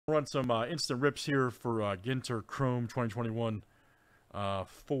Run some instant rips here for Ginter Chrome 2021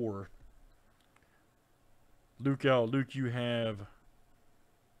 4. Luke L. Luke, you have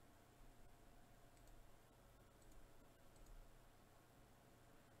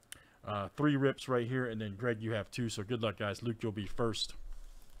 3 rips right here, and then Greg, you have 2. So good luck, guys. Luke, you'll be first.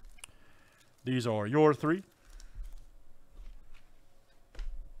 These are your 3.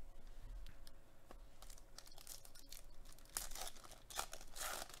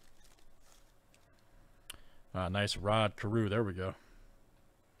 Nice Rod Carew. There we go.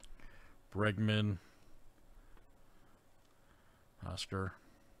 Bregman. Oscar.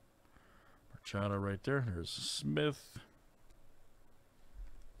 Machado right there. Here's Smith.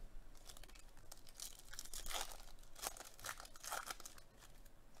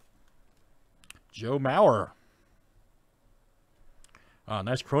 Joe Mauer.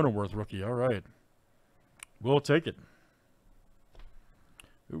 Nice Cronenworth rookie. All right. We'll take it.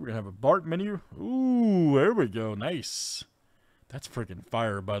 Ooh, we're going to have a Bart mini. Ooh, there we go. Nice. That's freaking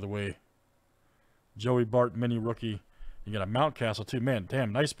fire, by the way. Joey Bart mini rookie. You got a Mountcastle, too. Man,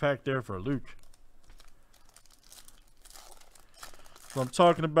 damn, nice pack there for Luke. So I'm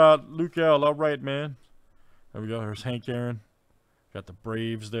talking about Luke L. All right, man. There we go. There's Hank Aaron. Got the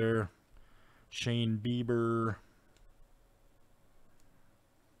Braves there. Shane Bieber.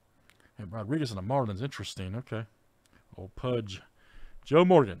 And Rodriguez and the Marlins. Interesting. Okay. Old Pudge. Joe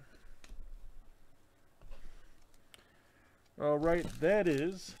Morgan. All right, that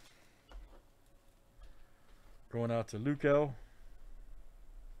is going out to Luke L.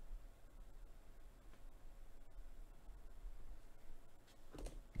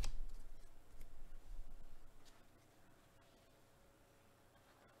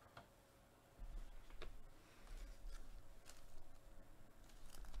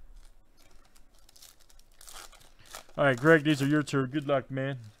 All right, Greg, these are your turn. Good luck,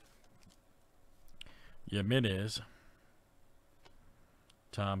 man. Jimenez.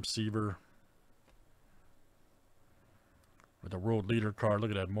 Tom Seaver. With a world leader card. Look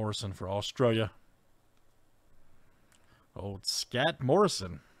at that, Morrison for Australia. Old Scat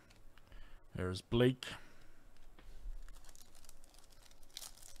Morrison. There's Blake.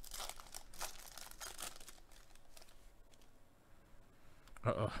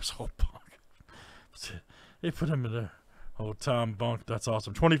 Uh-oh, it's all punk. They put him in there. Oh, Tom Bunk. That's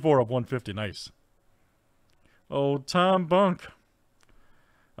awesome. 24 of 150. Nice. Oh, Tom Bunk.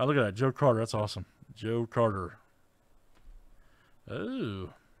 Oh, look at that. Joe Carter. That's awesome. Joe Carter. Oh.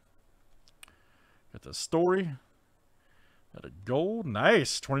 Got the Story. Got a gold.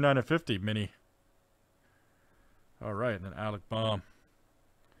 Nice. 29 of 50 mini. All right. And then Alec Baum.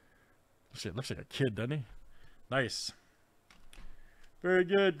 Looks like a kid, doesn't he? Nice. Very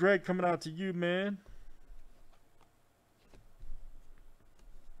good. Greg, coming out to you, man.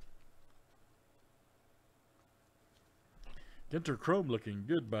 Ginter Chrome looking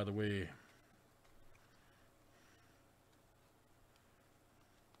good, by the way.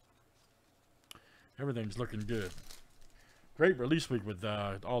 Everything's looking good. Great release week with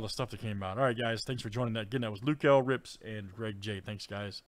all the stuff that came out. All right, guys. Thanks for joining that. Again, that was Luke L. Rips and Greg J. Thanks, guys.